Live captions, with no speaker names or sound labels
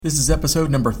This is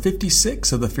episode number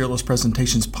 56 of the Fearless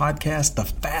Presentations podcast, the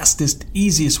fastest,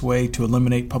 easiest way to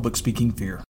eliminate public speaking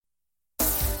fear.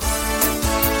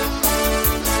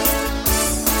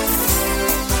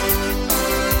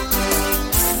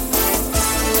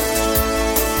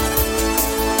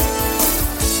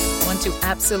 Want to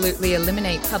absolutely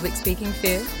eliminate public speaking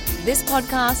fear? This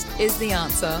podcast is the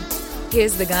answer.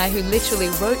 Here's the guy who literally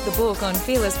wrote the book on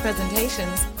Fearless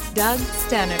Presentations, Doug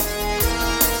Stannard.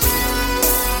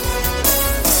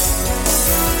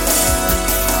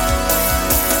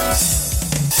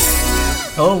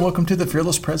 Hello, welcome to the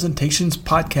Fearless Presentations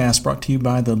podcast brought to you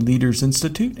by the Leaders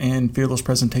Institute and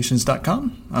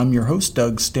fearlesspresentations.com. I'm your host,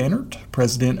 Doug Stannard,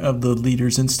 president of the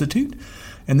Leaders Institute.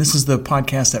 And this is the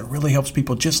podcast that really helps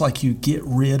people just like you get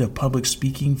rid of public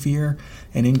speaking fear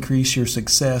and increase your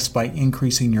success by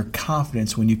increasing your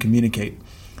confidence when you communicate.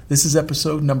 This is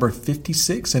episode number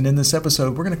 56, and in this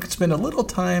episode, we're going to spend a little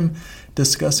time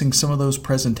discussing some of those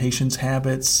presentations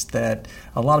habits that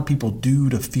a lot of people do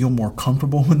to feel more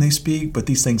comfortable when they speak, but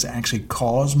these things actually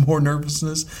cause more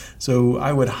nervousness. So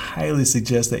I would highly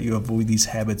suggest that you avoid these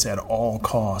habits at all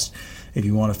costs if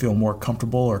you want to feel more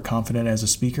comfortable or confident as a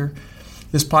speaker.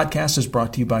 This podcast is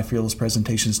brought to you by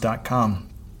fearlesspresentations.com.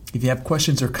 If you have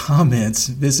questions or comments,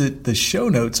 visit the show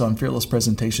notes on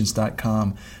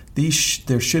fearlesspresentations.com.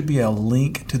 There should be a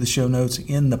link to the show notes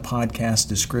in the podcast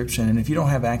description. And if you don't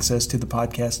have access to the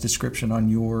podcast description on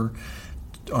your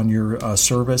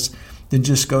service, then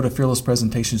just go to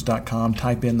fearlesspresentations.com,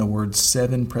 type in the word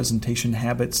 7 presentation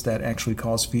habits that actually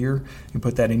cause fear, and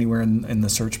put that anywhere in the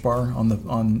search bar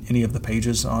on any of the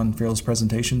pages on Fearless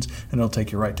Presentations, and it'll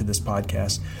take you right to this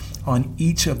podcast. On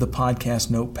each of the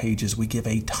podcast note pages, we give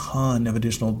a ton of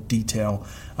additional detail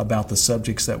about the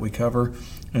subjects that we cover.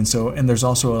 And there's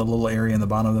also a little area in the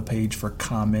bottom of the page for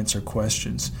comments or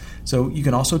questions. So you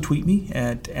can also tweet me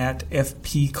at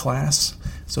FPClass.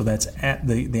 So that's at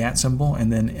the at symbol,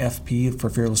 and then FP for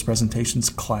Fearless Presentations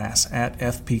class, at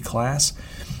FPClass.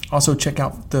 Also check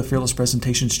out the Fearless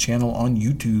Presentations channel on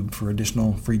YouTube for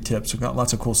additional free tips. We've got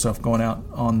lots of cool stuff going out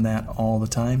on that all the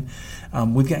time.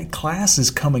 We've got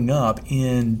classes coming up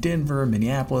in Denver,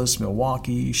 Minneapolis,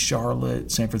 Milwaukee,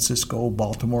 Charlotte, San Francisco,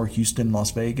 Baltimore, Houston,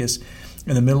 Las Vegas.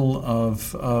 In the middle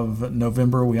of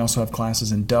November, we also have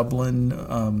classes in Dublin,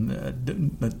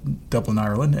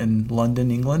 Ireland, and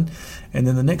London, England. And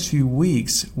then the next few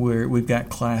weeks, we've got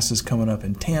classes coming up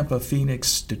in Tampa,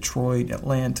 Phoenix, Detroit,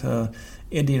 Atlanta,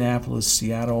 Indianapolis,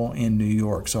 Seattle, and New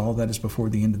York. So all that is before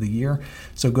the end of the year.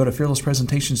 So go to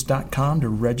fearlesspresentations.com to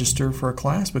register for a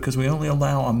class, because we only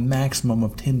allow a maximum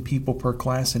of 10 people per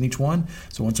class in each one.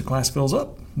 So once a class fills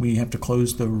up, we have to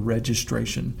close the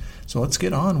registration. So let's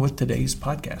get on with today's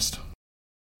podcast.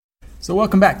 So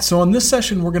welcome back. So on this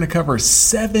session, we're going to cover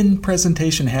 7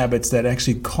 presentation habits that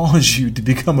actually cause you to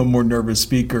become a more nervous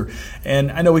speaker. And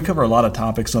I know we cover a lot of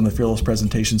topics on the Fearless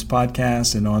Presentations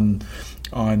podcast and on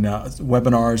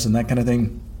webinars and that kind of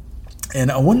thing.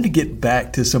 And I wanted to get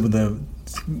back to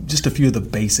just a few of the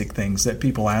basic things that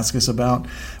people ask us about.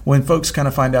 When folks kind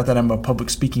of find out that I'm a public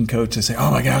speaking coach, they say,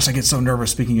 oh my gosh, I get so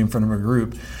nervous speaking in front of a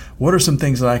group. What are some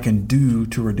things that I can do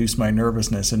to reduce my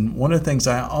nervousness? And one of the things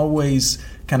I always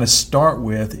kind of start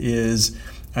with is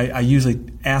I usually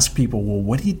ask people, well,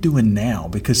 what are you doing now?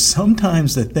 Because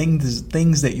sometimes the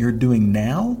things that you're doing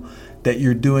now that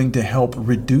you're doing to help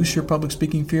reduce your public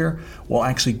speaking fear will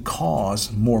actually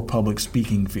cause more public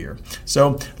speaking fear.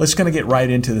 So let's kind of get right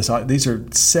into this. These are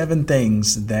 7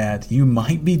 things that you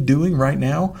might be doing right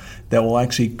now that will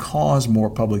actually cause more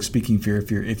public speaking fear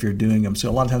if you're doing them. So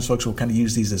a lot of times folks will kind of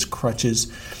use these as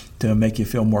crutches to make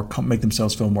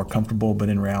themselves feel more comfortable, but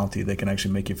in reality, they can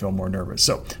actually make you feel more nervous.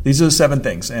 So these are the 7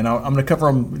 things, and I'm going to cover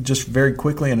them just very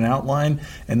quickly in an outline,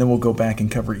 and then we'll go back and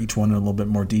cover each one in a little bit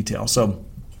more detail. So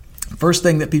first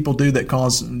thing that people do that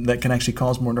can actually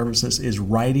cause more nervousness is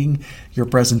writing your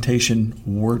presentation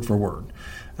word for word.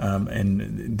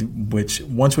 And which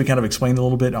once we kind of explain a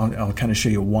little bit, I'll kind of show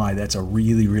you why that's a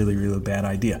really, really, really bad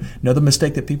idea. Another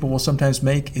mistake that people will sometimes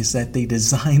make is that they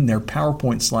design their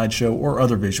PowerPoint slideshow or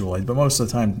other visual aids, but most of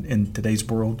the time in today's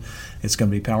world, it's going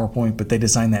to be PowerPoint, but they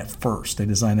design that first. They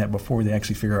design that before they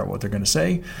actually figure out what they're going to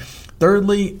say.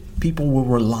 Thirdly, people will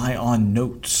rely on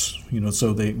notes.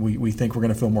 So we think we're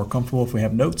going to feel more comfortable if we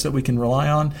have notes that we can rely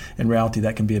on. In reality,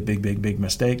 that can be a big, big, big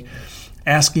mistake.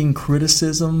 Asking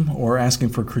criticism or asking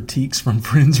for critiques from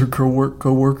friends or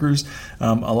coworkers,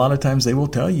 a lot of times they will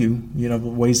tell you,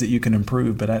 ways that you can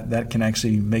improve, but that can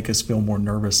actually make us feel more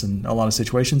nervous in a lot of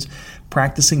situations.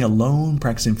 Practicing alone,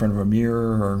 practicing in front of a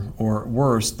mirror, or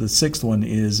worse, the sixth one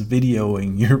is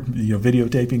videoing,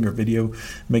 videotaping or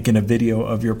making a video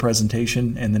of your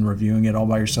presentation and then reviewing it all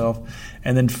by yourself.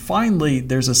 And then finally,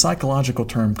 there's a psychological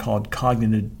term called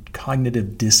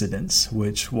cognitive dissonance,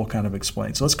 which we'll kind of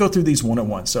explain. So let's go through these one at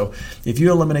one. So if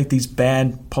you eliminate these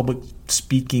bad public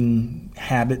speaking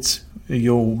habits,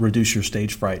 you'll reduce your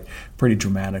stage fright pretty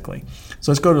dramatically.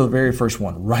 So let's go to the very first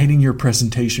one, writing your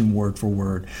presentation word for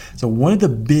word. So one of the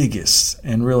biggest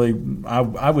and really,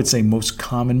 I would say most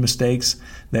common mistakes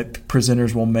that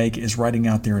presenters will make is writing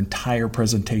out their entire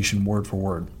presentation word for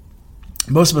word.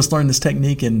 Most of us learn this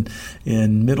technique in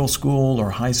middle school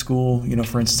or high school.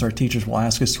 For instance, our teachers will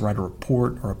ask us to write a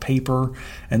report or a paper,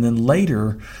 and then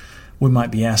later we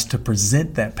might be asked to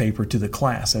present that paper to the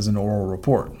class as an oral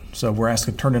report. So we're asked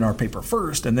to turn in our paper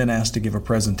first and then asked to give a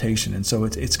presentation. And so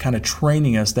it's kind of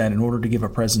training us that in order to give a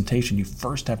presentation, you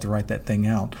first have to write that thing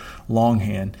out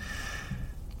longhand.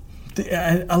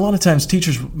 A lot of times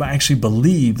teachers actually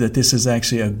believe that this is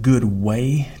actually a good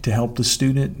way to help the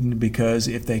student, because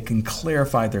if they can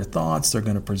clarify their thoughts, they're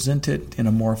going to present it in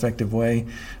a more effective way.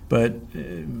 But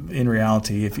in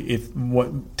reality, if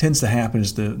what tends to happen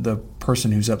is the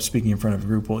person who's up speaking in front of a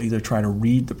group will either try to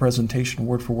read the presentation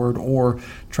word for word or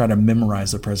try to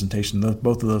memorize the presentation.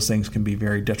 Both of those things can be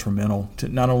very detrimental to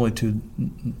not only to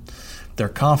their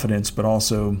confidence, but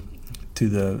also to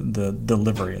the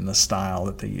delivery and the style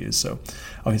that they use. So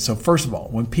first of all,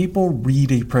 when people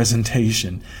read a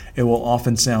presentation, it will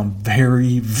often sound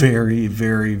very, very,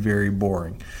 very, very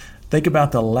boring. Think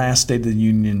about the last State of the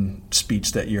Union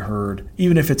speech that you heard,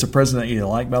 even if it's a president that you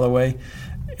like, by the way.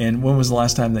 And when was the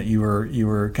last time that you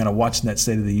were kind of watching that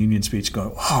State of the Union speech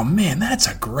going, oh man, that's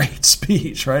a great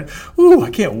speech, right? Ooh,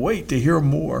 I can't wait to hear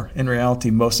more. In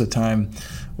reality, most of the time,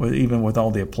 even with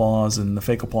all the applause and the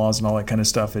fake applause and all that kind of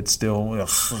stuff, it's still,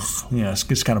 it's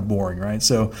just kind of boring, right?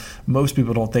 So most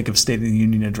people don't think of State of the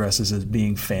Union addresses as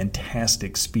being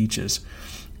fantastic speeches.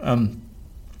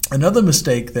 Another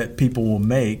mistake that people will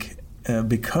make,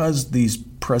 because these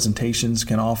presentations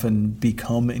can often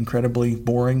become incredibly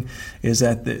boring, is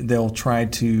that they'll try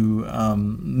to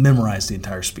memorize the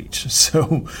entire speech.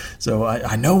 So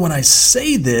I know when I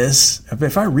say this,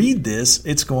 if I read this,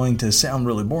 it's going to sound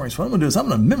really boring. So what I'm going to do is I'm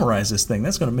going to memorize this thing.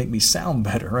 That's going to make me sound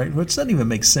better, right? Which doesn't even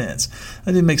make sense.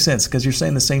 That didn't make sense because you're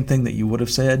saying the same thing that you would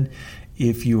have said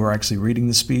if you were actually reading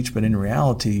the speech, but in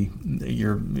reality,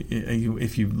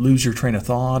 if you lose your train of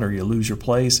thought or you lose your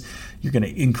place, you're going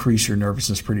to increase your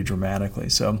nervousness pretty dramatically.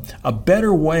 So a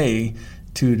better way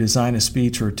to design a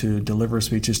speech or to deliver a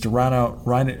speech is to write out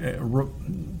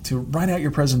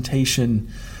your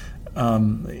presentation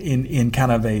in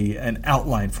kind of an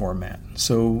outline format.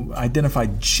 So identify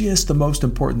just the most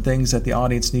important things that the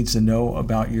audience needs to know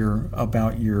about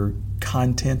your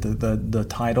content, the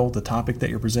title, the topic that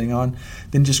you're presenting on.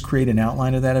 Then just create an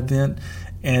outline of that event.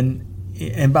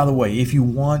 And by the way, if you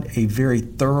want a very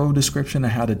thorough description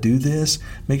of how to do this,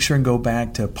 make sure and go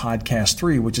back to podcast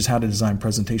 3, which is how to design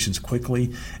presentations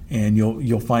quickly, and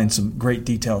you'll find some great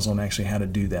details on actually how to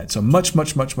do that. So much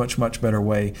better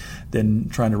way than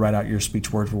trying to write out your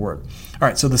speech word for word. All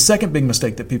right, so the second big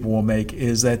mistake that people will make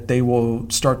is that they will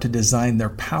start to design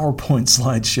their PowerPoint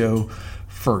slideshow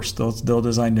first. They'll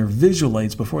design their visual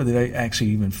aids before they actually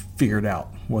even figured out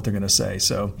what they're going to say.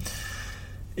 So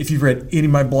if you've read any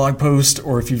of my blog posts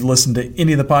or if you've listened to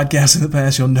any of the podcasts in the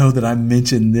past, you'll know that I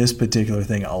mentioned this particular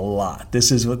thing a lot.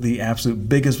 This is what the absolute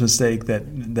biggest mistake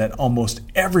that almost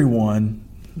everyone,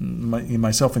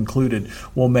 myself included,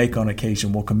 will make on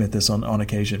occasion, will commit this on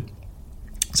occasion.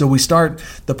 So we start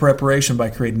the preparation by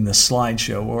creating the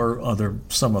slideshow or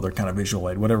some other kind of visual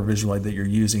aid, whatever visual aid that you're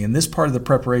using. And this part of the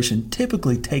preparation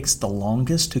typically takes the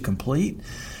longest to complete.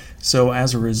 So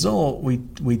as a result, we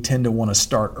tend to want to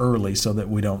start early so that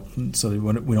we don't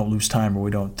lose time or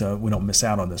we don't miss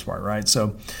out on this part, right?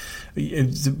 So,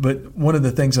 but one of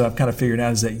the things that I've kind of figured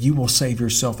out is that you will save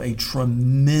yourself a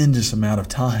tremendous amount of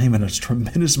time and a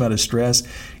tremendous amount of stress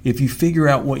if you figure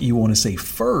out what you want to say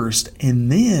first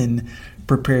and then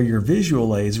prepare your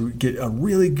visual aids, get a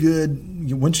really good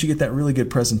once you get that really good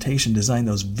presentation, design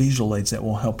those visual aids that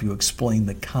will help you explain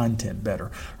the content better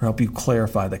or help you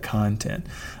clarify the content.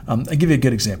 I'll give you a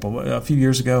good example. A few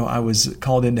years ago, I was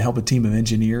called in to help a team of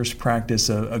engineers practice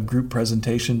a group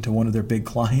presentation to one of their big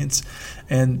clients.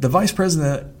 And the vice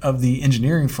president of the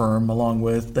engineering firm, along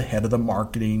with the head of the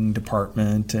marketing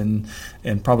department and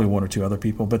probably one or two other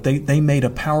people, but they made a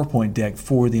PowerPoint deck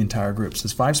for the entire group. So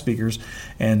there's 5 speakers,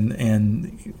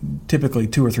 and typically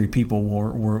 2 or 3 people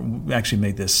were actually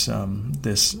made this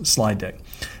slide deck.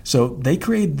 So they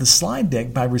created the slide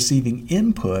deck by receiving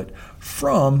input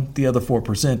from the other 4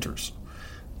 presenters.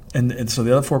 And so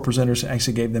the other 4 presenters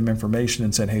actually gave them information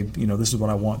and said, hey, this is what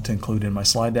I want to include in my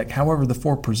slide deck. However, the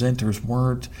 4 presenters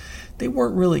weren't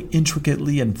really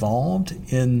intricately involved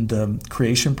in the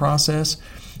creation process.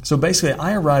 So basically,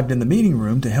 I arrived in the meeting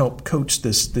room to help coach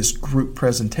this group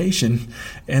presentation,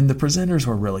 and the presenters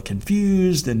were really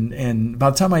confused. And by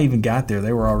the time I even got there,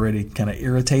 they were already kind of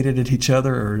irritated at each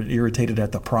other or irritated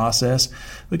at the process,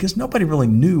 because nobody really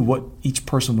knew what each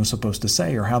person was supposed to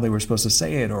say or how they were supposed to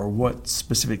say it or what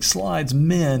specific slides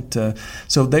meant.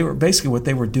 So they were basically, what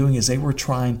they were doing is they were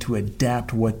trying to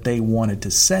adapt what they wanted to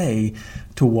say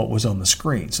to what was on the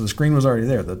screen. So the screen was already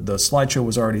there. The slideshow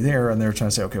was already there, and they were trying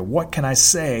to say, okay, what can I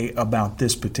say about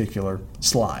this particular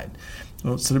slide?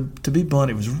 Well, so to be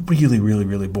blunt, it was really, really,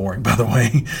 really boring, by the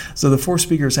way. So the 4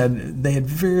 speakers had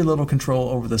very little control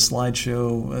over the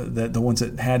slideshow. The ones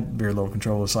that had very little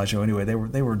control of the slideshow anyway,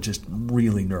 they were just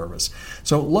really nervous.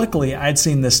 So luckily, I'd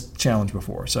seen this challenge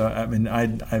before. So I mean,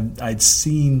 I'd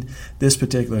seen this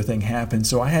particular thing happen.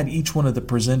 So I had each one of the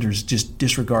presenters just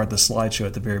disregard the slideshow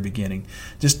at the very beginning,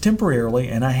 just temporarily,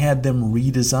 and I had them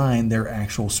redesign their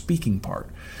actual speaking part.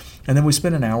 And then we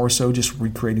spent an hour or so just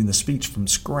recreating the speech from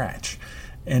scratch,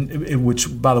 and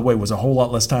which, by the way, was a whole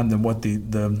lot less time than what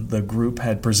the group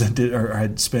had presented or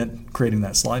had spent creating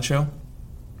that slideshow.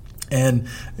 And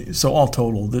so all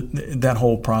total, that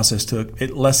whole process took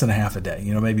less than a half a day,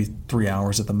 maybe 3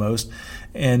 hours at the most.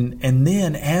 And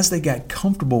then as they got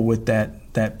comfortable with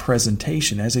that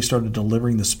presentation, as they started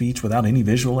delivering the speech without any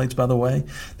visual aids, by the way,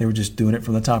 they were just doing it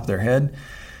from the top of their head,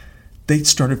 they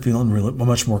started feeling really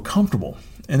much more comfortable.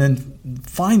 And then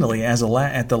finally, at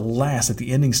the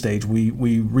ending stage, we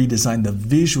redesigned the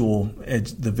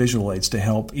visual aids to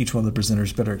help each one of the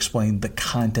presenters better explain the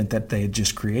content that they had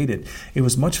just created. It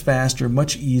was much faster,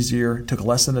 much easier. It took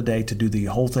less than a day to do the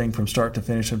whole thing from start to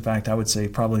finish. In fact, I would say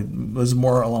probably it was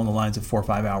more along the lines of 4 or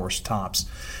 5 hours tops.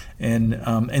 And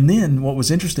then what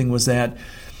was interesting was that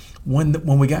when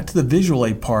we got to the visual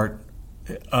aid part,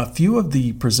 a few of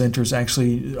the presenters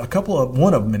actually,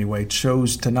 one of them anyway,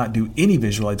 chose to not do any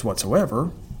visual aids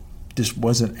whatsoever. Just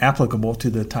wasn't applicable to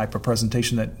the type of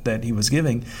presentation that he was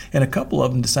giving. And a couple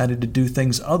of them decided to do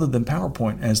things other than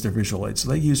PowerPoint as their visual aids. So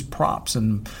they used props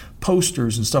and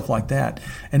posters and stuff like that.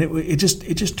 And it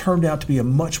just turned out to be a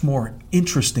much more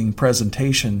interesting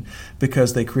presentation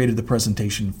because they created the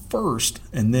presentation first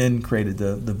and then created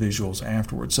the visuals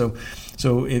afterwards.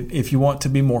 So if you want to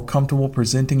be more comfortable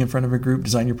presenting in front of a group,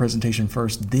 design your presentation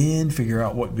first, then figure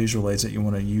out what visual aids that you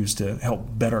want to use to help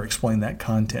better explain that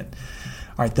content.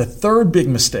 All right, the third big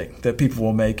mistake that people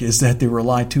will make is that they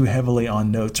rely too heavily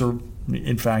on notes, or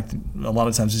in fact, a lot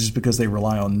of times it's just because they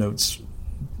rely on notes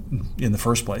in the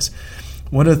first place.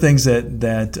 One of the things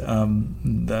that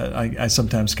I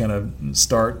sometimes kind of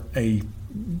start a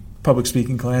public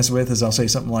speaking class with is I'll say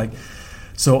something like,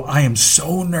 so I am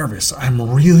so nervous, I'm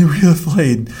really, really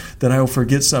afraid that I will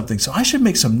forget something, so I should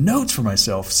make some notes for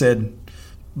myself, said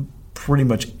pretty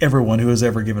much everyone who has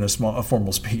ever given a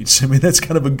formal speech. I mean, that's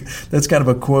kind of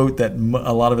a quote that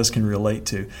a lot of us can relate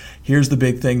to. Here's the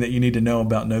big thing that you need to know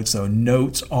about notes, though.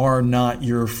 Notes are not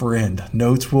your friend.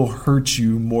 Notes will hurt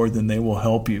you more than they will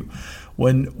help you.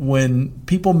 When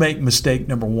people make mistake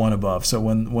number 1 above, so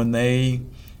when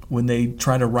they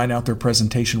try to write out their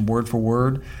presentation word for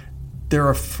word,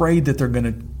 they're afraid that they're going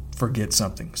to forget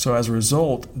something. So as a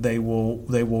result, they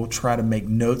will try to make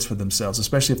notes for themselves,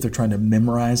 especially if they're trying to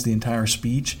memorize the entire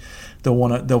speech.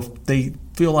 They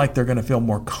feel like they're going to feel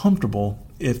more comfortable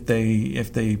if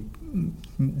they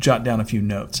jot down a few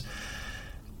notes.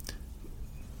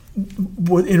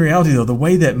 In reality, though, the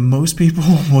way that most people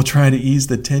will try to ease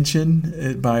the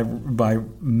tension by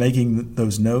making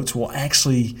those notes will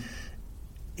actually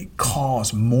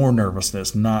cause more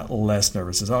nervousness, not less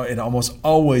nervousness. It almost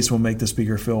always will make the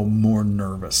speaker feel more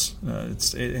nervous.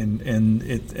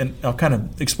 And I'll kind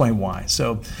of explain why.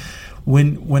 So,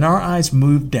 when our eyes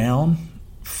move down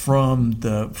from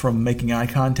making eye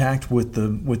contact with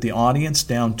the audience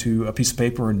down to a piece of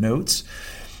paper or notes,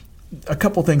 a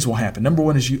couple things will happen. Number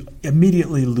one is you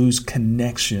immediately lose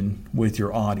connection with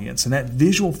your audience. And that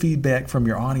visual feedback from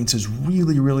your audience is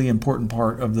really, really important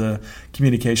part of the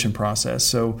communication process.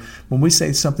 So when we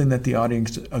say something that the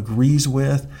audience agrees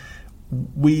with,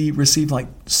 we receive like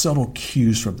subtle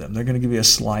cues from them. They're going to give you a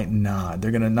slight nod.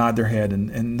 They're going to nod their head.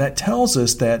 And that tells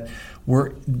us that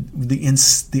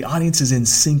the audience is in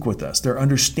sync with us. They're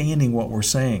understanding what we're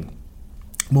saying.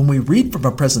 When we read from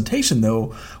a presentation,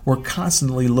 though, we're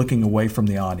constantly looking away from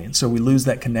the audience. So we lose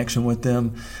that connection with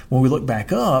them. When we look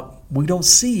back up, we don't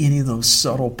see any of those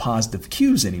subtle positive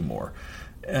cues anymore.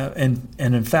 And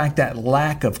in fact, that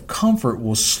lack of comfort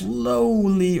will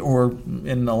slowly, or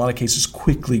in a lot of cases,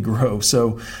 quickly grow.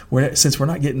 So since we're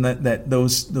not getting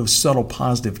those subtle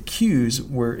positive cues,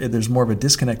 where there's more of a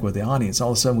disconnect with the audience,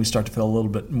 all of a sudden we start to feel a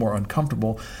little bit more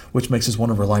uncomfortable, which makes us want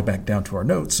to rely back down to our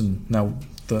notes. And now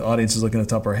the audience is looking at the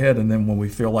top of our head, and then when we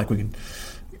feel like we can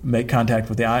make contact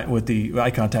with the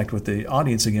eye contact with the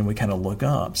audience again, we kind of look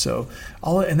up. So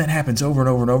and that happens over and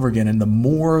over and over again. And the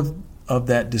more of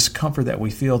that discomfort that we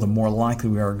feel, the more likely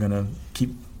we are going to keep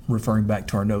referring back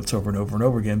to our notes over and over and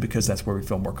over again, because that's where we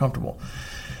feel more comfortable.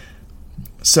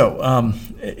 So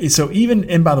even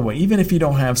if you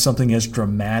don't have something as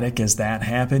dramatic as that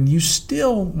happen, you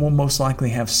still will most likely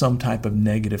have some type of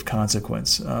negative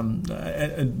consequence.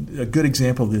 A good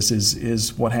example of this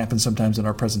is what happens sometimes in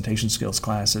our presentation skills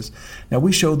classes. Now,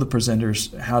 we show the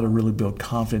presenters how to really build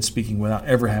confidence speaking without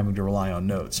ever having to rely on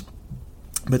notes.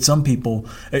 But some people,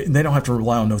 they don't have to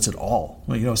rely on notes at all.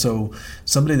 So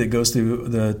somebody that goes through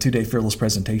the 2-day Fearless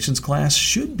Presentations class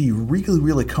should be really,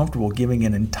 really comfortable giving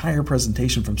an entire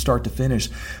presentation from start to finish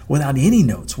without any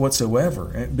notes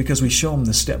whatsoever, because we show them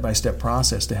the step-by-step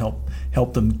process to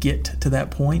help them get to that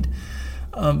point.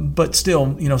 But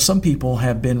still, some people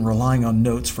have been relying on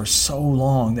notes for so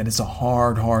long that it's a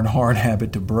hard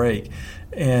habit to break.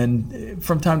 And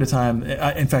from time to time,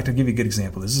 in fact, I'll give you a good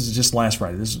example. This is just last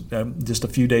Friday. This is just a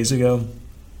few days ago.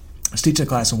 I was teaching a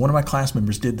class, and one of my class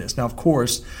members did this. Now, of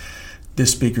course,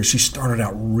 this speaker, she started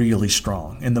out really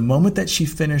strong. And the moment that she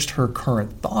finished her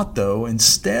current thought, though,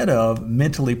 instead of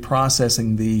mentally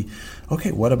processing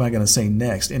okay, what am I going to say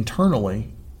next internally,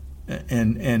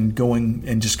 and going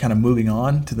and just kind of moving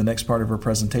on to the next part of her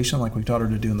presentation like we taught her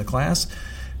to do in the class,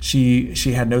 she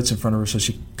had notes in front of her, so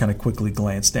she kind of quickly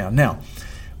glanced down. Now,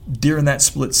 during that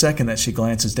split second that she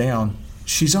glances down,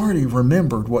 she's already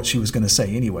remembered what she was going to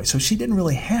say anyway, so she didn't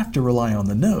really have to rely on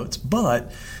the notes.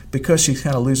 But because she's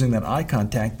kind of losing that eye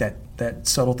contact, that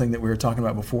subtle thing that we were talking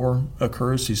about before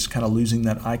occurs, she's kind of losing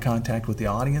that eye contact with the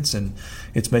audience, and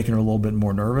it's making her a little bit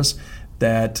more nervous.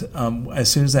 That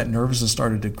as soon as that nervousness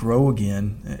started to grow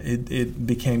again, it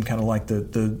became kind of like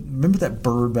remember that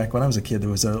bird back when I was a kid? There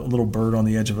was a little bird on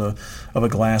the edge of a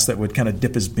glass that would kind of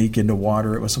dip his beak into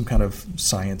water. It was some kind of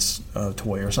science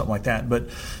toy or something like that. But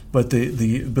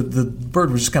the bird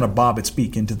would just kind of bob its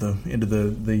beak into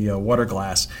the water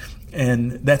glass,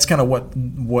 and that's kind of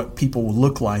what people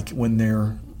look like when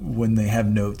they have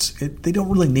notes. They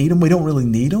don't really need them. We don't really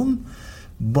need them.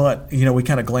 But, we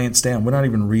kind of glance down. We're not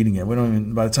even reading it.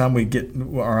 By the time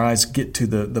our eyes get to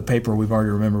the paper, we've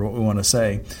already remembered what we want to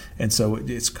say. And so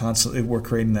it's constantly, we're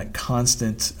creating that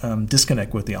constant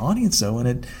disconnect with the audience, though.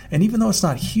 And even though it's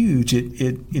not huge,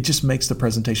 it just makes the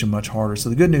presentation much harder. So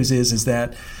the good news is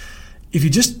that if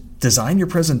you just design your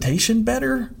presentation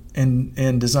better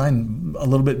and design a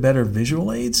little bit better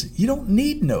visual aids, you don't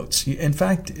need notes. In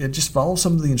fact, just follow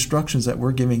some of the instructions that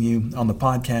we're giving you on the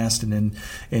podcast and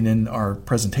in our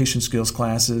presentation skills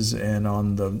classes and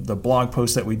on the blog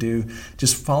posts that we do.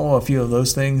 Just follow a few of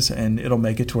those things, and it'll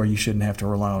make it to where you shouldn't have to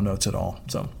rely on notes at all.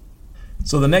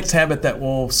 So the next habit that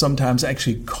will sometimes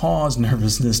actually cause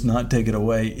nervousness, not take it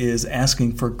away, is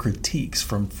asking for critiques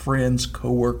from friends,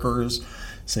 coworkers,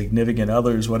 significant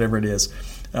others, whatever it is.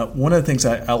 One of the things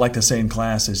I like to say in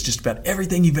class is just about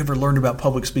everything you've ever learned about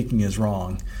public speaking is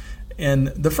wrong. And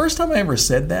the first time I ever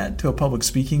said that to a public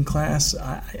speaking class,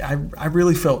 I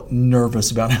really felt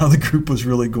nervous about how the group was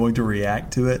really going to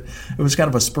react to it. It was kind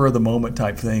of a spur of the moment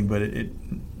type thing, but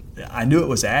I knew it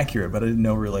was accurate, but I didn't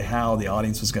know really how the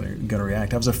audience was going to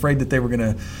react. I was afraid that they were going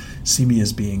to see me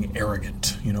as being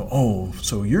arrogant. Oh,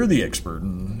 so you're the expert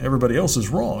and everybody else is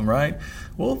wrong, right?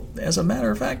 Well, as a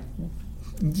matter of fact,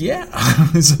 yeah.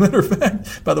 As a matter of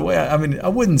fact, by the way, I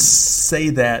wouldn't say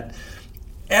that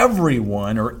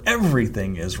everyone or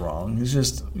everything is wrong. It's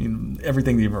just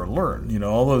everything you've ever learned.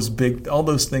 All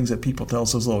those things that people tell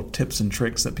us, those little tips and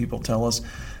tricks that people tell us,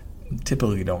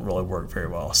 typically don't really work very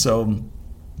well. So,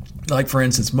 like for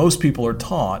instance, most people are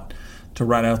taught to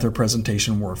write out their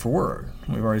presentation word for word.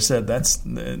 We've already said that's,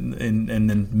 and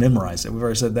then memorize it. We've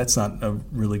already said that's not a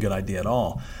really good idea at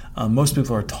all. Most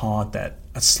people are taught that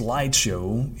a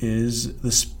slideshow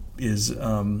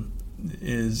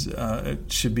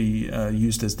should be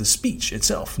used as the speech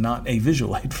itself, not a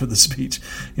visual aid for the speech.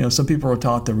 Some people are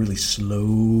taught to really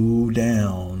slow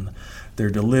down their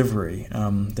delivery.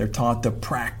 They're taught to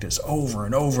practice over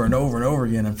and over and over and over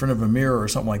again in front of a mirror or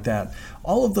something like that.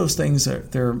 All of those things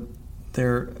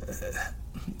they're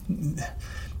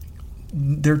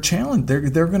challenged.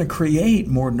 They're going to create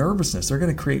more nervousness. They're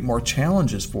going to create more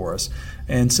challenges for us.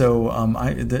 And so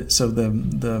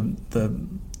the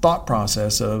thought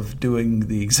process of doing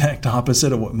the exact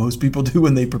opposite of what most people do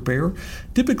when they prepare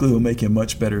typically will make you a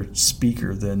much better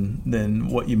speaker than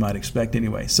what you might expect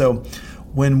anyway. So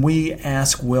when we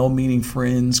ask well-meaning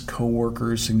friends,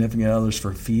 coworkers, significant others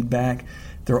for feedback,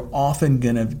 they're often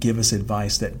going to give us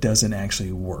advice that doesn't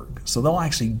actually work. So they'll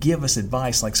actually give us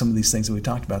advice like some of these things that we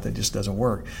talked about that just doesn't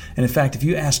work. And in fact, if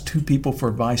you ask two people for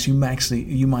advice, you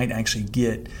might actually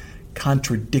get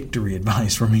contradictory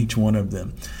advice from each one of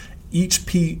them. Each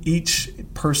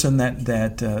person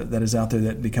that is out there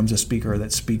that becomes a speaker or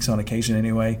that speaks on occasion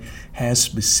anyway has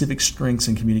specific strengths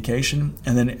in communication,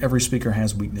 and then every speaker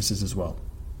has weaknesses as well.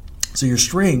 So your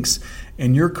strengths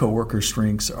and your coworkers'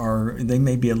 strengths they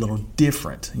may be a little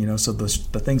different. So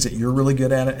the things that you're really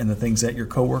good at and the things that your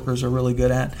coworkers are really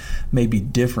good at may be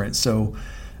different. So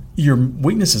your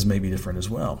weaknesses may be different as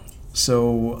well.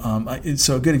 So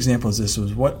a good example is this: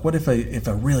 was what if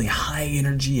a really high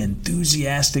energy,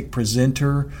 enthusiastic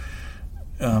presenter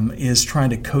is trying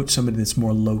to coach somebody that's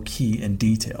more low key and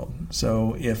detailed.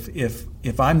 So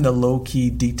if I'm the low key,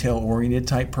 detail oriented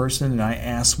type person, and I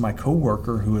ask my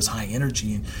coworker who is high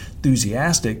energy and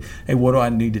enthusiastic, hey, what do I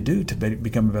need to do to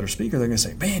become a better speaker? They're going to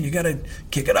say, man, you got to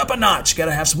kick it up a notch. You got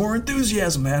to have some more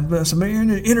enthusiasm, man, some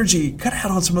energy. Cut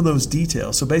out on some of those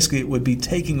details. So basically, it would be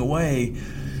taking away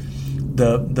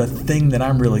the thing that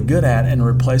I'm really good at and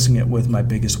replacing it with my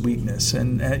biggest weakness,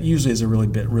 and that usually is a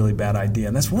really bad idea.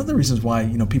 And that's one of the reasons why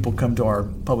people come to our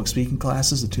public speaking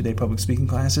classes, the 2-day public speaking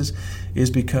classes,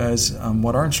 is because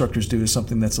what our instructors do is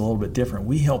something that's a little bit different.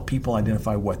 We help people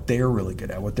identify what they're really good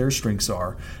at, what their strengths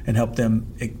are, and help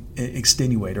them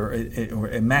extenuate or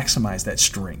maximize that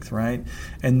strength, right?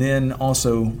 And then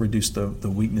also reduce the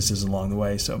weaknesses along the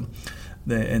way.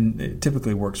 And it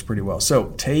typically works pretty well.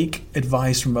 So take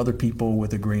advice from other people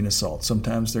with a grain of salt.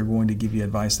 Sometimes they're going to give you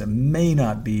advice that may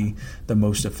not be the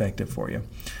most effective for you. All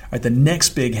right, the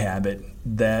next big habit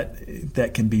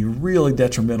that can be really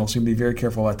detrimental, so you can be very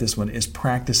careful about this one, is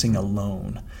practicing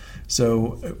alone.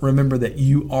 So remember that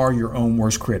you are your own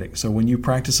worst critic. So when you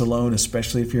practice alone,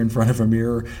 especially if you're in front of a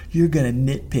mirror, you're going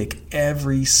to nitpick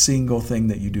every single thing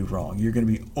that you do wrong. You're going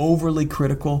to be overly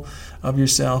critical of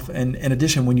yourself. And in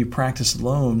addition, when you practice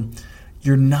alone,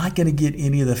 you're not going to get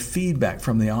any of the feedback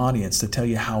from the audience to tell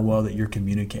you how well that you're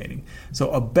communicating. So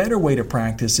a better way to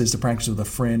practice is to practice with a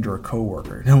friend or a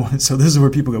coworker. So this is where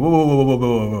people go,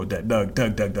 whoa, Doug,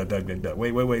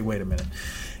 wait a minute.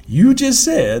 You just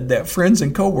said that friends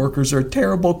and coworkers are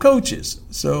terrible coaches.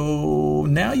 So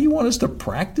now you want us to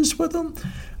practice with them?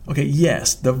 Okay,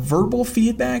 yes, the verbal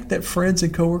feedback that friends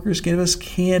and coworkers give us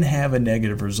can have a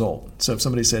negative result. So if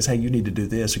somebody says, hey, you need to do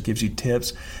this, or gives you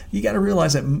tips, you got to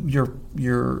realize that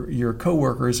your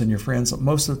coworkers and your friends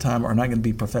most of the time are not going to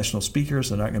be professional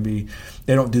speakers. They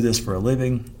don't do this for a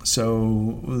living.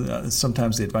 So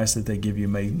sometimes the advice that they give you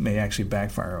may actually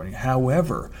backfire on you.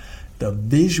 However, the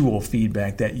visual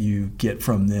feedback that you get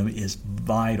from them is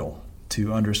vital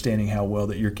to understanding how well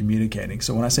that you're communicating.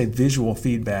 So when I say visual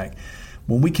feedback,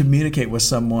 when we communicate with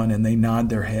someone and they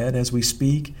nod their head as we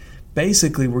speak,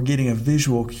 basically we're getting a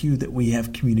visual cue that we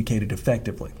have communicated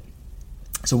effectively.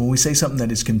 So when we say something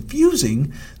that is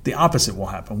confusing, the opposite will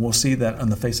happen. We'll see that on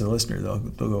the face of the listener. They'll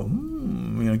go,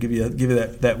 give you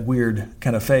that weird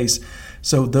kind of face.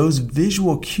 So those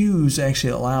visual cues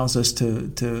actually allows us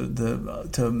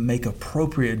to make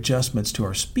appropriate adjustments to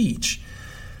our speech.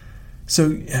 So,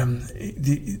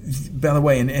 by the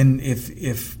way, and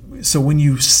if when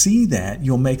you see that,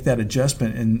 you'll make that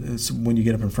adjustment, and when you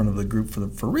get up in front of the group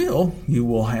for real,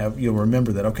 you'll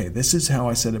remember that, okay, this is how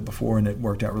I said it before, and it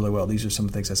worked out really well. These are some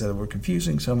things I said that were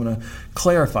confusing, so I'm going to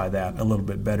clarify that a little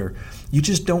bit better. You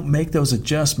just don't make those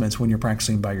adjustments when you're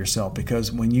practicing by yourself, because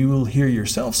when you hear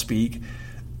yourself speak,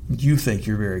 you think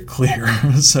you're very clear.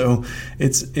 So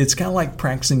it's kind of like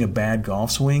practicing a bad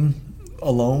golf swing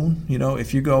alone.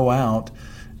 If you go out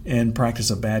and practice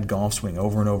a bad golf swing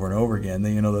over and over and over again.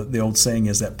 The old saying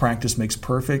is that practice makes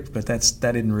perfect, but that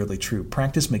isn't really true.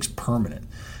 Practice makes permanent.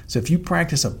 So if you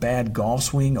practice a bad golf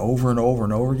swing over and over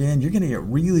and over again, you're going to get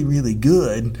really, really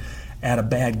good at a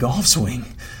bad golf swing.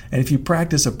 And if you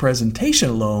practice a presentation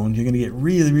alone, you're going to get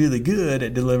really, really good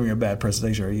at delivering a bad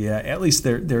presentation. Or at least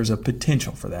there's a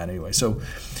potential for that anyway. So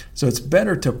it's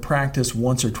better to practice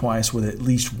once or twice with at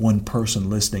least one person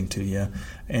listening to you,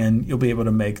 and you'll be able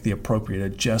to make the appropriate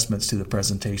adjustments to the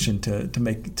presentation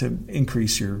to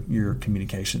increase your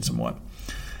communication somewhat.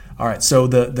 All right, so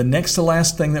the next to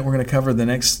last thing that we're going to cover, the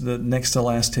next to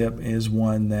last tip is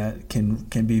one that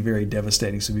can be very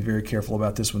devastating, so be very careful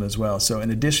about this one as well. So in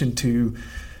addition to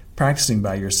practicing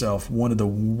by yourself, one of the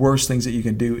worst things that you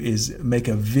can do is make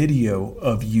a video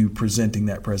of you presenting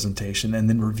that presentation and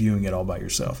then reviewing it all by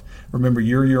yourself. Remember,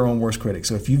 you're your own worst critic,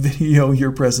 so if you video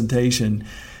your presentation,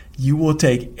 you will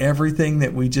take everything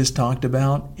that we just talked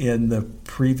about in the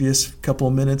previous couple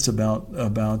of minutes about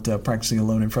practicing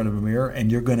alone in front of a mirror,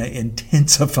 and you're going to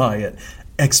intensify it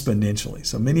exponentially.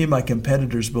 So many of my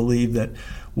competitors believe that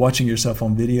watching yourself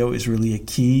on video is really a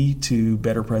key to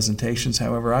better presentations.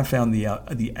 However, I found the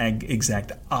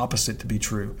exact opposite to be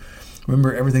true.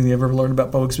 Remember, everything they ever learned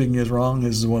about public speaking is wrong.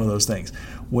 This is one of those things.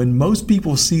 When most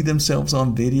people see themselves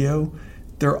on video,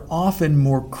 they're often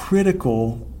more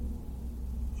critical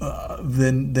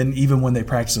than even when they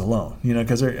practice alone,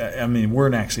 because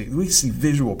we see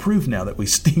visual proof now that we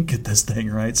stink at this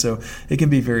thing, right? So it can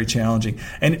be very challenging.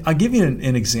 And I'll give you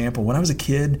an example. When I was a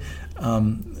kid,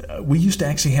 we used to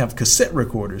actually have cassette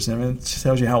recorders. It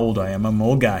tells you how old I am. I'm an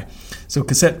old guy. So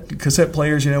cassette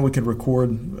players, we could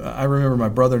record. I remember my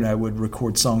brother and I would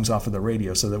record songs off of the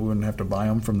radio so that we wouldn't have to buy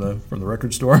them from the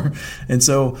record store. And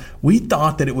so we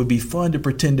thought that it would be fun to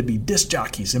pretend to be disc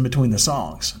jockeys in between the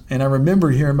songs. And I remember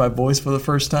hearing my voice for the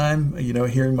first time,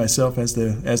 hearing myself as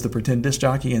the pretend disc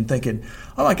jockey and thinking,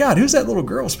 oh my God, who's that little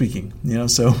girl speaking?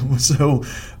 So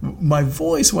my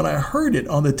voice when I heard it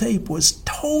on the tape was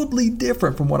totally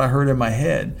different from what I heard in my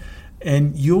head.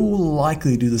 And you'll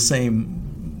likely do the same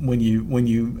most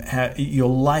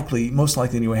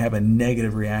likely anyway, have a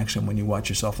negative reaction when you watch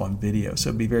yourself on video.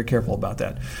 So be very careful about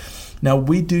that. Now,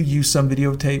 we do use some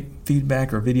videotape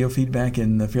feedback or video feedback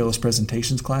in the Fearless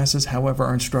Presentations classes. However,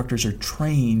 our instructors are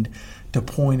trained to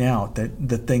point out that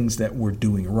the things that we're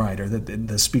doing right or that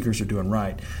the speakers are doing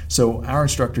right. So our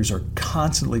instructors are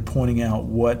constantly pointing out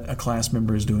what a class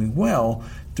member is doing well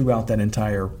throughout that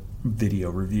entire video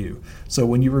review. So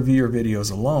when you review your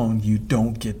videos alone, you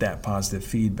don't get that positive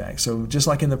feedback. So just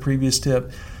like in the previous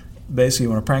tip, basically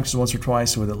you want to practice once or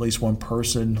twice with at least one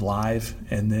person live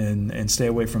and stay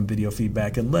away from video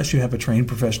feedback unless you have a trained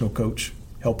professional coach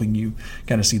helping you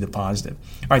kind of see the positive.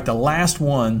 All right, the last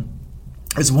one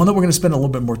is one that we're going to spend a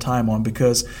little bit more time on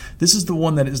because this is the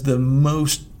one that is the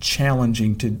most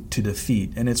challenging to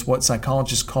defeat, and it's what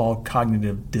psychologists call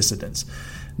cognitive dissonance.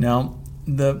 Now,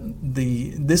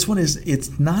 this one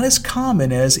it's not as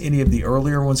common as any of the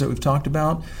earlier ones that we've talked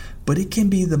about, but it can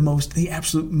be the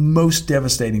absolute most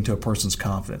devastating to a person's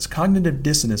confidence. Cognitive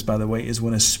dissonance, by the way, is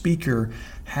when a speaker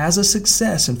has a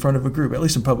success in front of a group, at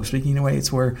least in public speaking anyway.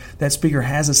 It's where that speaker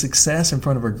has a success in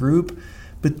front of a group,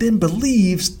 but then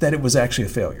believes that it was actually a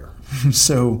failure.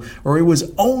 Or it was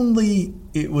only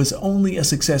a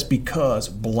success because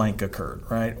blank occurred,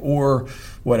 right? Or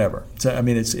whatever. So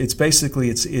it's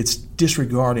basically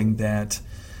disregarding that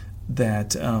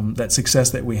success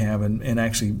that we have and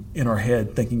actually in our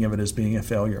head thinking of it as being a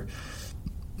failure.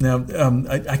 Now,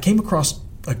 I came across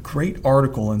a great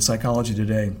article in Psychology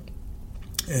Today,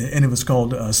 and it was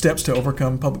called Steps to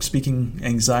Overcome Public Speaking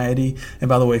Anxiety. And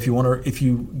by the way, if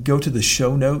you go to the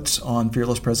show notes on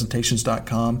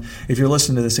fearlesspresentations.com, if you're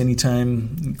listening to this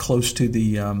anytime close to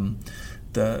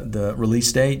the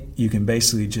release date, you can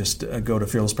basically just go to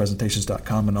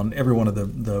fearlesspresentations.com, and on every one of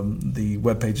the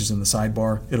web pages in the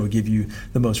sidebar, it'll give you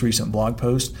the most recent blog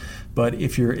post. But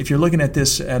if you're looking at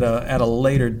this at a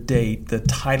later date, the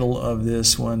title of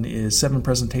this one is 7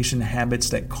 Presentation Habits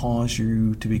That Cause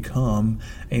You to Become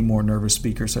a More Nervous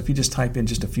Speaker. So if you just type in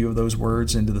just a few of those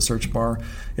words into the search bar,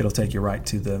 it'll take you right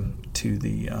to the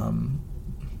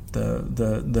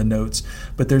notes.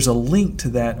 But there's a link to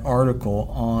that article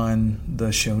on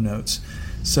the show notes.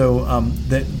 So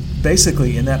that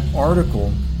basically in that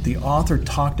article, the author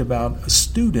talked about a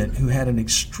student who had an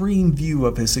extreme view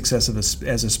of his success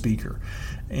as a speaker.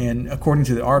 And according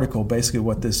to the article, basically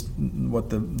what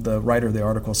the writer of the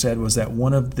article said was that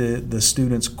one of the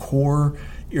student's core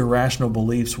irrational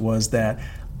beliefs was that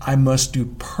I must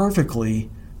do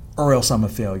perfectly or else I'm a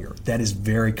failure. That is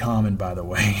very common, by the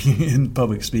way, in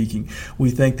public speaking. We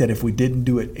think that if we didn't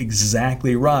do it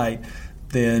exactly right,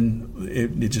 then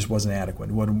it just wasn't adequate.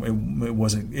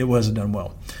 It wasn't done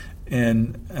well.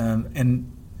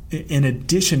 And in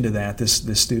addition to that,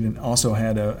 this student also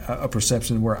had a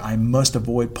perception where I must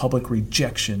avoid public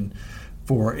rejection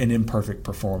for an imperfect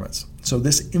performance. So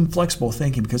this inflexible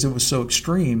thinking, because it was so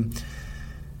extreme,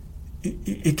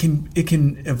 it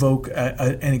can evoke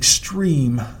an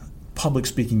extreme public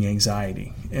speaking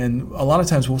anxiety. And a lot of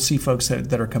times we'll see folks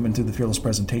that are coming to the Fearless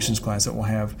Presentations class that will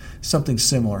have something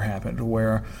similar happen,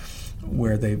 where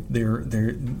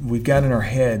we've got in our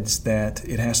heads that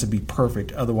it has to be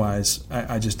perfect, otherwise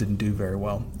I just didn't do very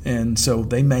well. And so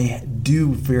they may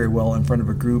do very well in front of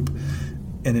a group,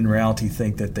 and in reality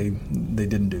think that they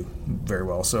didn't do very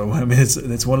well. So I mean,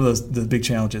 it's one of the big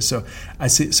challenges. So I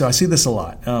see this a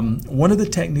lot. One of the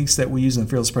techniques that we use in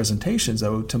Fearless Presentations,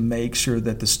 though, to make sure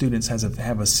that the students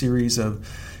have a series of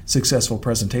successful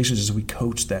presentations, is we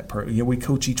coach we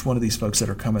coach each one of these folks that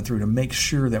are coming through to make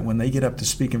sure that when they get up to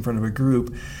speak in front of a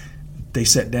group, they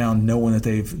sit down knowing that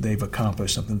they've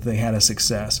accomplished something, that they had a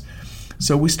success.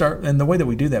 So we start, and the way that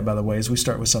we do that, by the way, is we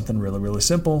start with something really, really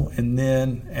simple, and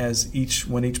then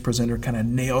when each presenter kind of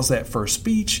nails that first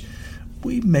speech,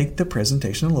 we make the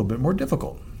presentation a little bit more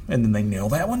difficult. And then they nail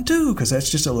that one too, because that's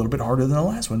just a little bit harder than the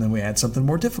last one. Then we add something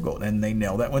more difficult, and they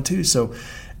nail that one too. So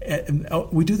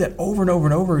we do that over and over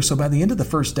and over. So by the end of the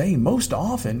first day, most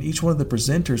often, each one of the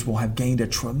presenters will have gained a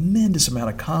tremendous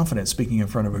amount of confidence speaking in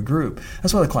front of a group.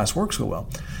 That's why the class works so well.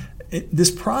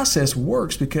 This process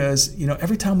works because,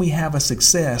 every time we have a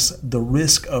success, the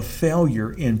risk of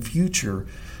failure in future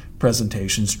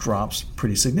presentations drops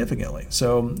pretty significantly.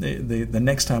 So the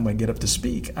next time I get up to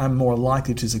speak, I'm more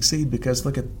likely to succeed because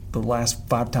look at the last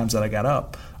 5 times that I got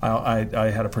up,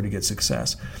 I had a pretty good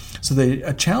success. So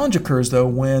a challenge occurs, though,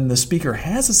 when the speaker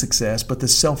has a success, but the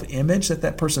self-image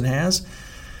that person has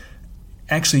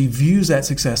actually views that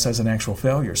success as an actual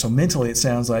failure. So mentally it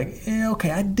sounds like,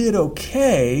 okay, I did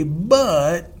okay,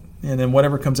 but, and then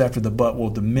whatever comes after the but will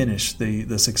diminish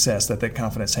the success that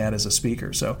confidence had as a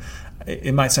speaker. So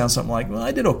it might sound something like, well,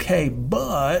 I did okay,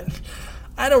 but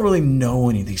I don't really know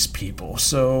any of these people,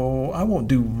 so I won't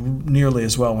do nearly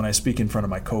as well when I speak in front of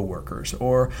my coworkers.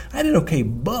 Or I did okay,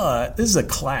 but this is a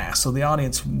class, so the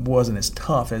audience wasn't as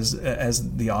tough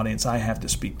as the audience I have to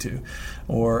speak to.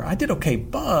 Or I did okay,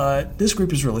 but this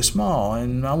group is really small,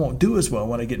 and I won't do as well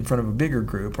when I get in front of a bigger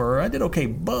group. Or I did okay,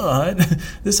 but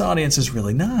this audience is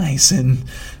really nice, and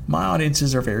my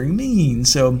audiences are very mean.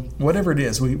 So whatever it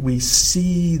is, we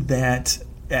see that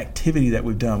activity that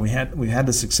we've done. We had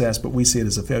the success, but we see it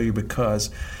as a failure because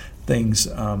things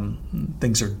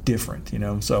are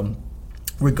different. So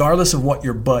regardless of what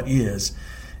your but is,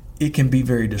 it can be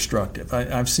very destructive.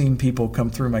 I've seen people come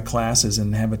through my classes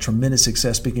and have a tremendous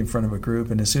success speaking in front of a group,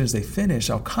 and as soon as they finish,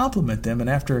 I'll compliment them, and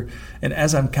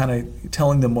as I'm kind of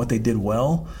telling them what they did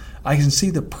well, I can see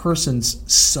the person's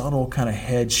subtle kind of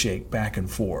head shake back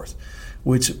and forth,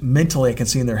 which mentally I can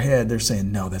see in their head, they're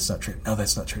saying, no, that's not true. No,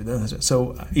 that's not true.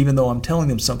 So even though I'm telling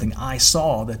them something I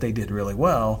saw that they did really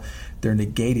well, they're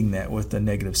negating that with the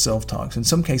negative self-talks. In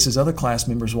some cases, other class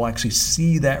members will actually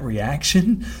see that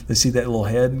reaction. They see that little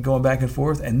head going back and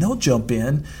forth, and they'll jump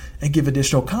in and give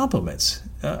additional compliments,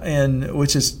 and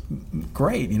which is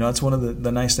great. It's one of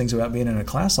the nice things about being in a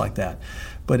class like that.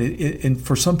 But and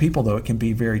for some people, though, it can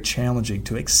be very challenging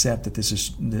to accept that this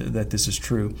is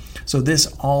true. So this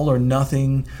all or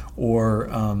nothing, or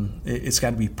it's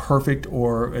got to be perfect,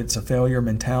 or it's a failure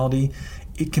mentality,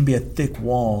 it can be a thick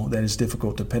wall that is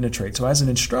difficult to penetrate. So as an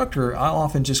instructor, I'll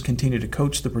often just continue to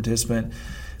coach the participant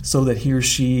so that he or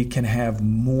she can have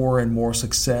more and more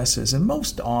successes. And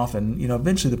most often,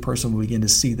 eventually the person will begin to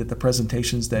see that the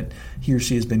presentations that he or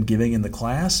she has been giving in the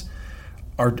class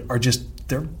are just,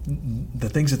 the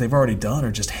things that they've already done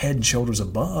are just head and shoulders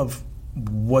above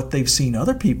what they've seen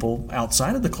other people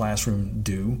outside of the classroom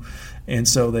do. And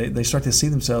so they start to see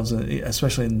themselves,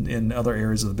 especially in other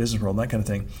areas of the business world, that kind of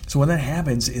thing. So when that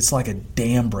happens, it's like a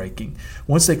dam breaking.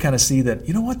 Once they kind of see that,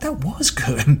 that was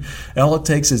good. And all it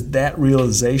takes is that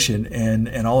realization,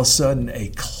 and all of a sudden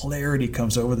a clarity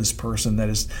comes over this person that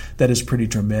is pretty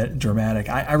dramatic.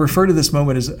 I refer to this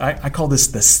moment as, I call this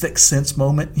the sixth sense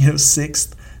moment,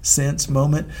 sixth sense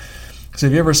moment. So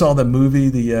if you ever saw the movie,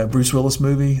 the Bruce Willis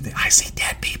movie, the I See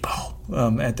Dead People,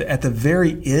 at the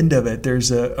very end of it,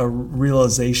 there's a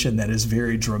realization that is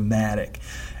very dramatic.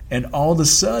 And all of a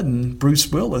sudden,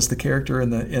 Bruce Willis, the character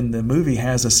in the movie,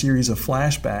 has a series of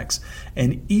flashbacks.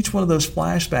 And each one of those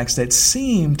flashbacks that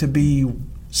seem to be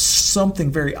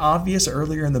something very obvious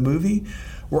earlier in the movie,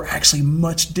 were actually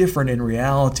much different in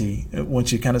reality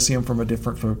once you kind of see them from a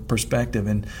different perspective.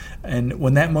 And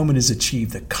when that moment is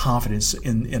achieved, the confidence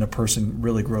in a person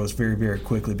really grows very, very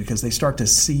quickly, because they start to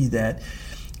see that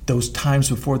those times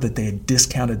before that they had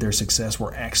discounted their success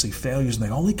were actually failures, and they,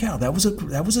 holy cow, the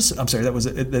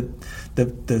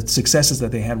successes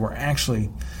that they had were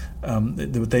actually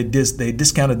they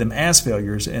discounted them as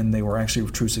failures, and they were actually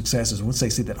true successes. And once they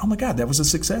see that, oh my God, that was a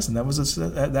success, and that was a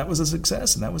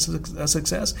success, and that was a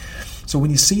success. So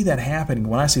when you see that happening,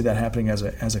 when I see that happening as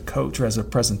a coach or as a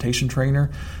presentation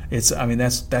trainer,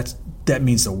 that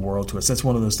means the world to us. That's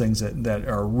one of those things that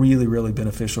are really, really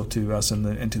beneficial to us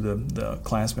and to the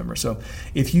class members. So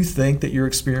if you think that you're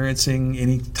experiencing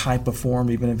any type of form,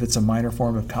 even if it's a minor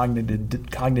form of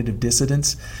cognitive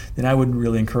dissonance, then I would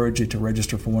really encourage you to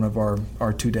register for one of our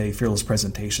 2-day Fearless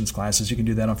Presentations classes. You can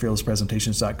do that on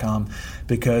fearlesspresentations.com,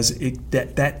 because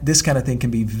this kind of thing can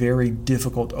be very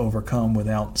difficult to overcome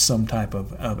without some type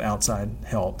of outside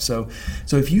help. So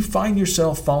if you find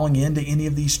yourself falling into any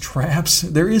of these traps,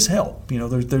 there is help.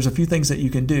 There's a few things that you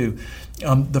can do.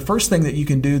 The first thing that you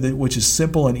can do, which is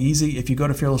simple and easy, if you go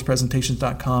to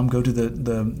fearlesspresentations.com, go to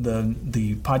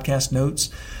the podcast notes.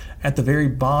 At the very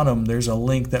bottom, there's a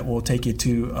link that will take you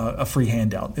to a free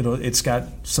handout. It's got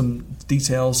some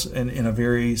details in a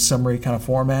very summary kind of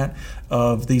format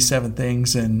of these 7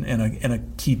 things and a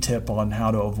key tip on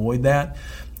how to avoid that.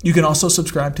 You can also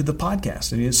subscribe to the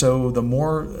podcast. And so the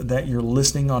more that you're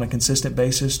listening on a consistent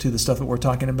basis to the stuff that we're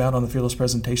talking about on the Fearless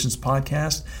Presentations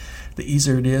podcast, the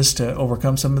easier it is to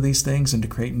overcome some of these things and to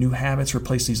create new habits,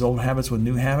 replace these old habits with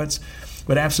new habits.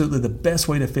 But absolutely the best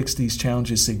way to fix these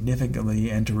challenges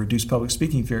significantly and to reduce public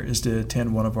speaking fear is to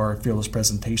attend one of our Fearless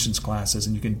Presentations classes.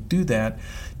 And you can do that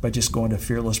by just going to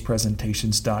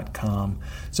fearlesspresentations.com.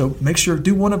 So make sure to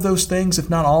do one of those things,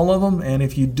 if not all of them. And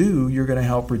if you do, you're going to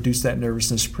help reduce that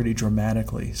nervousness pretty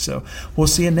dramatically. So we'll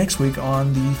see you next week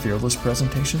on the Fearless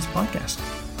Presentations podcast.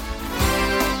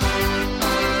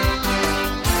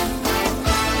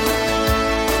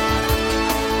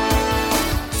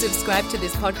 Subscribe to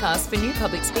this podcast for new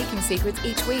public speaking secrets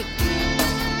each week.